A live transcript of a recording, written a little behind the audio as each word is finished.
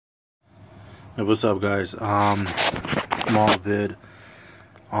Hey, what's up, guys? Small vid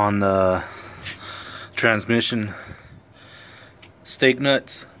on the transmission steak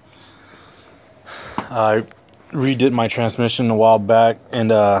nuts. I redid my transmission a while back,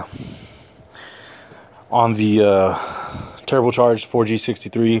 and on the turbocharged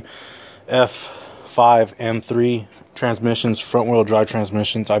 4G63 F5 M3 transmissions, front wheel drive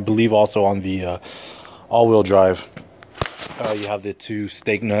transmissions. I believe also on the all-wheel drive, you have the two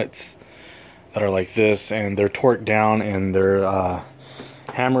steak nuts that are like this, and they're torqued down, and they're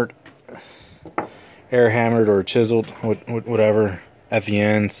hammered, air hammered or chiseled, whatever, at the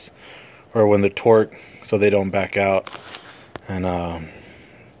ends, or when they're torqued, so they don't back out. And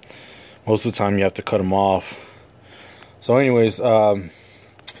most of the time you have to cut them off. So anyways, about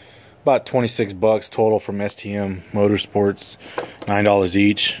 26 bucks total from STM Motorsports, $9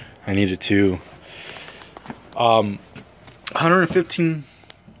 each. I needed two.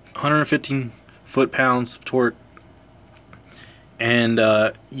 115 foot-pounds of torque, and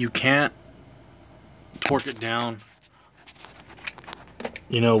you can't torque it down,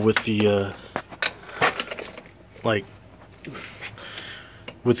 you know, with the like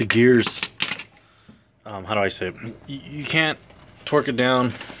with the gears. How do I say it? You can't torque it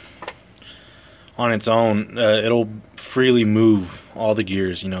down on its own. It'll freely move all the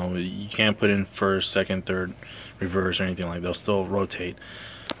gears. You know, you can't put in first, second, third, reverse, or anything like that. They'll still rotate.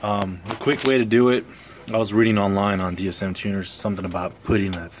 A quick way to do it, I was reading online on DSM tuners, something about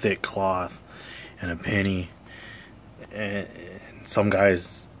putting a thick cloth and a penny, and some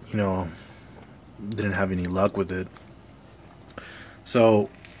guys, you know, didn't have any luck with it.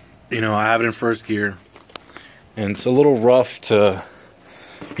 So, you know, I have it in first gear, and it's a little rough to,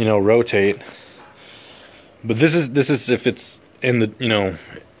 you know, rotate. But this is if it's in the, you know,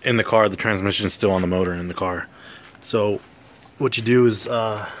 in the car, the transmission's still on the motor in the car. So what you do is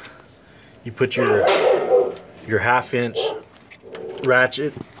you put your half-inch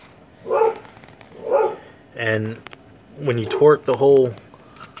ratchet, and when you torque the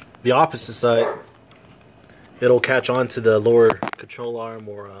opposite side, it'll catch on to the lower control arm,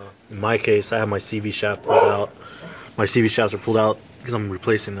 or in my case, I have my CV shaft pulled out. My CV shafts are pulled out because I'm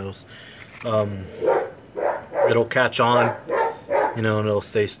replacing those. It'll catch on, you know, and it'll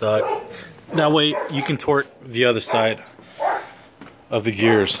stay stuck. That way you can torque the other side of the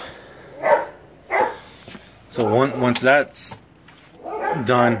gears. So once that's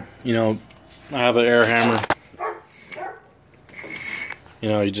done, you know, I have an air hammer. You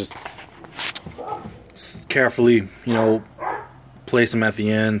know, you just carefully, you know, place them at the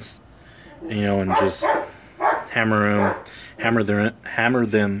ends, you know, and just hammer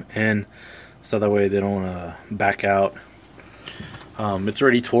them in, so that way they don't back out. It's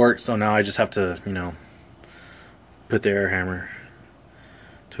already torqued, so now I just have to, you know, put the air hammer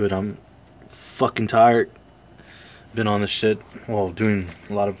to it. I'm fucking tired. Been on this shit, well, doing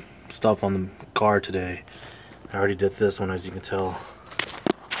a lot of stuff on the car today. I already did this one, as you can tell,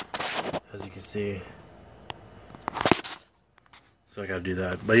 as you can see. So I gotta do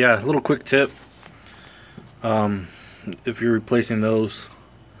that. But yeah, a little quick tip. If you're replacing those,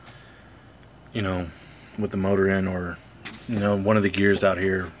 you know, with the motor in, or, you know, one of the gears out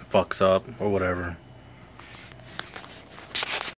here fucks up or whatever,